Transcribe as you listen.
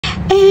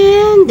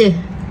And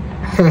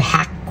her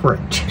hack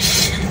worked.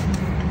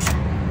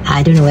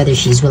 I don't know whether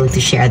she's willing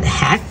to share the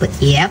hack, but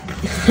yep.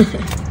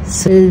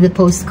 So the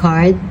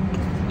postcard,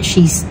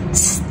 she's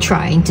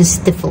trying to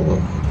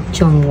stifle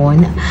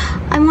Jungwon.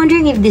 I'm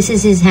wondering if this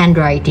is his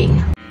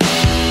handwriting.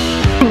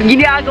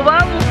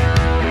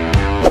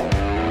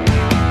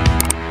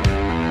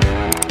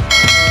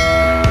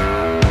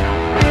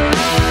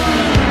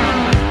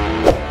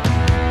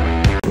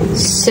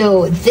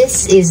 So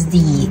this is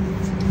the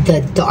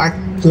dark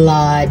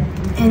blood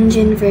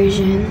Engene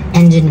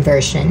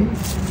version.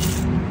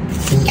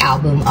 The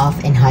album of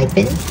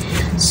Enhypen.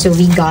 So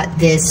we got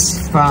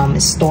this from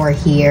a store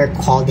here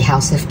called the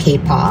House of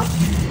K-Pop,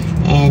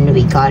 and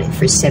we got it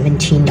for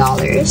 $17.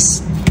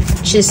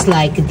 Just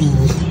like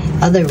the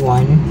other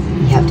one,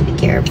 you have to be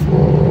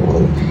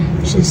careful.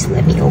 Just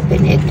let me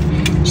open it.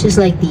 Just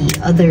like the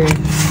other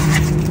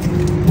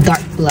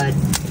dark blood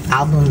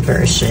album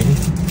version,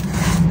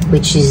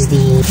 which is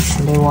the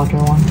underwater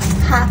one.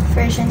 Half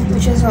version,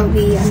 which is what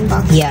we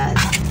unboxed. Yeah.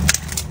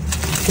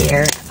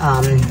 There.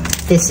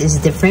 This is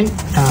different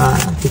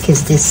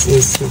because this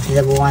is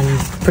the one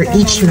for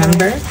each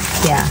member.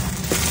 Yeah.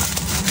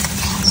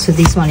 So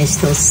this one is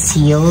still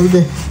sealed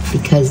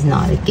because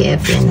not a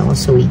gift, and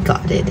also we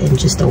got it and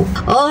just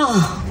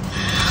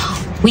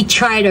we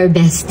tried our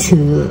best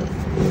to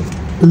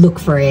look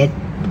for it.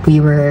 We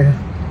were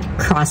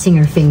crossing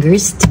our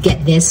fingers to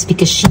get this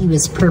because she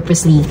was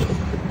purposely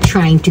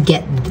trying to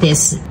get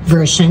this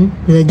version,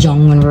 the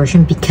Jungwon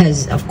version,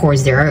 because of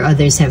course there are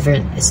others have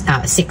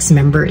 6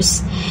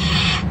 members,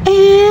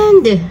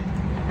 and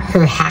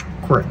her hack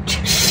worked.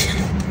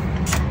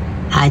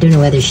 I don't know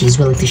whether she's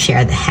willing to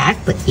share the hack,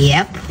 but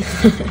yep.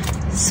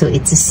 So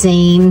it's the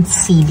same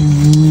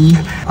CD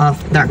of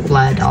Dark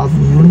Blood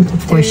album.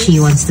 Of course, she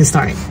wants to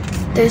start.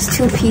 There's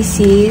 2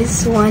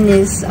 PCs. One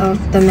is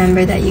of the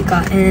member that you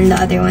got, and the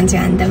other one's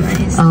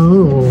randomized.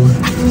 Oh,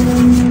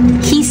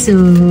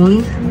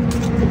 Heeseung.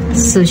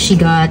 So she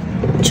got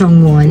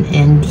Jungwon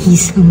and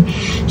Heeseung.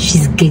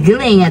 She's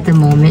giggling at the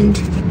moment.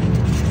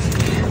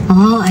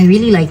 Oh, I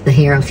really like the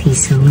hair of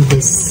Heeseung.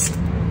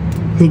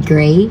 The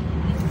gray.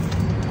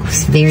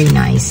 It's very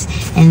nice.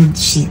 And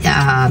she,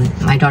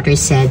 my daughter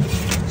said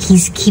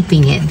he's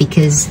keeping it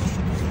because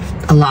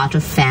a lot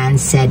of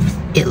fans said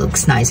it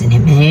looks nice on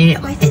him.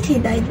 And I think he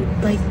dyed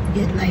like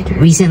it lighter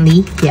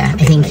recently. Yeah,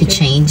 I think he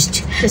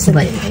changed.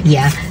 But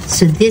yeah,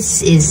 so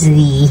this is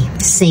the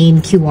same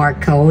QR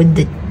code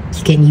that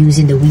you can use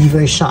in the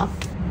Weaver shop.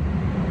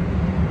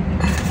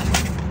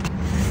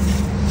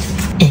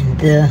 And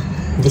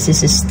this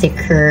is a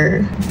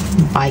sticker,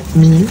 Bite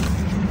Me.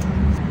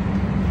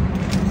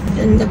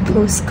 And the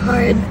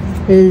postcard.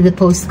 The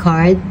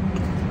postcard,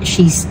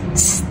 she's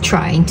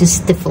trying to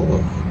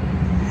stifle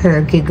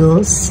her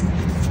giggles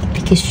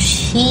because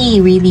she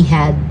really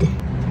had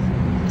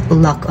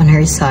luck on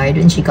her side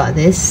when she got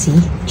this. See,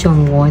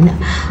 Jungwon.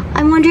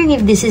 I'm wondering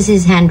if this is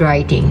his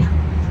handwriting.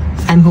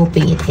 I'm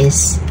hoping it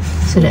is,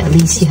 so that at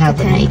least you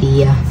have an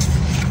idea.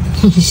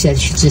 She said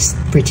she just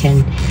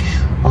pretend.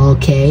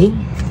 Okay,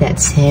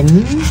 that's him.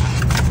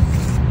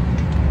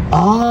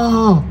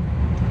 Oh.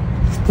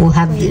 We'll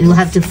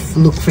have to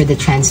look for the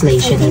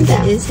translation of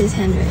that. It is his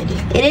handwriting.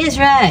 It is,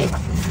 right.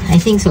 I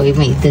think so. It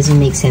doesn't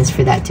make sense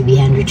for that to be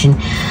handwritten.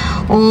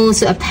 Oh,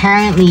 so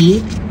apparently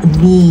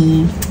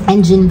the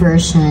Engine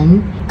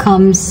version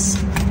comes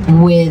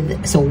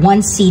with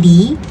 1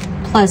 CD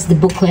plus the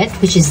booklet,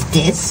 which is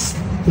this.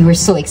 We were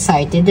so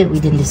excited that we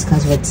didn't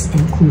discuss what's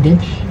included.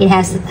 It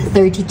has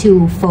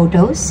 32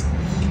 photos,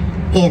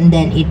 and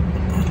then it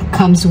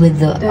comes with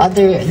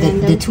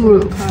the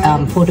 2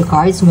 photo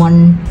cards,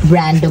 one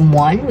random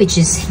one, which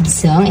is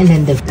Heeseung, and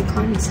then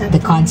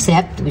the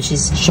concept, which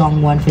is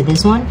Jungwon for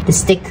this one, the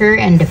sticker,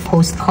 and the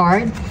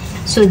postcard.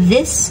 So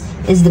this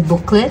is the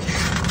booklet.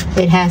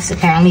 It has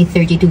apparently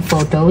 32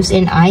 photos,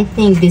 and I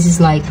think this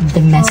is like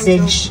the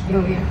message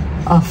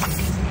of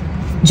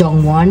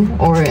Jungwon,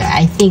 or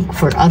I think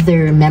for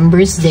other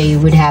members they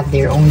would have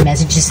their own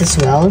messages as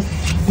well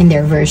in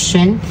their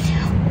version.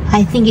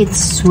 I think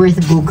it's worth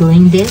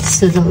googling this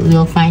so that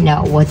we'll find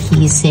out what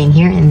he's saying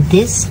here. And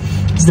this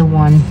is the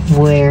one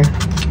where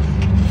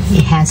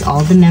it has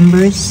all the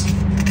members.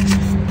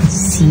 Let's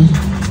see,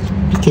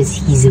 because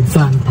he's a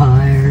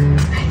vampire.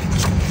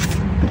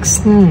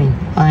 Looks nice.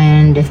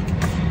 And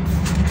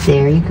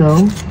there you go.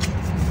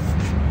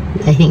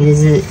 I think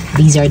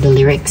these are the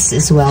lyrics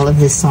as well of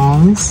the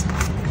songs.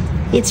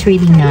 It's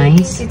really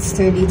nice. It's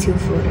 32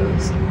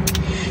 photos.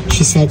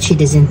 She said she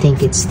doesn't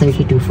think it's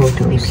 32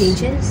 photos.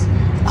 Pages?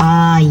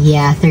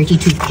 Yeah,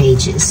 32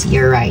 pages.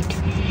 You're right.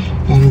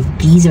 And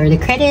these are the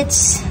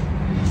credits.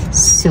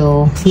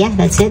 So yeah,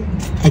 that's it.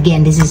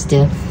 Again, this is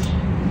the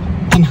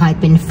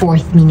Enhypen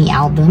 4th mini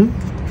album,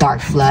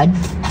 Dark Blood,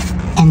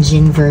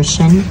 Engene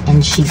version,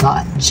 and she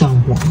got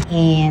Jungwon.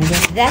 And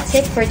that's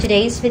it for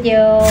today's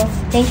video.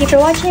 Thank you for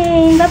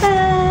watching. Bye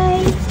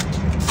bye.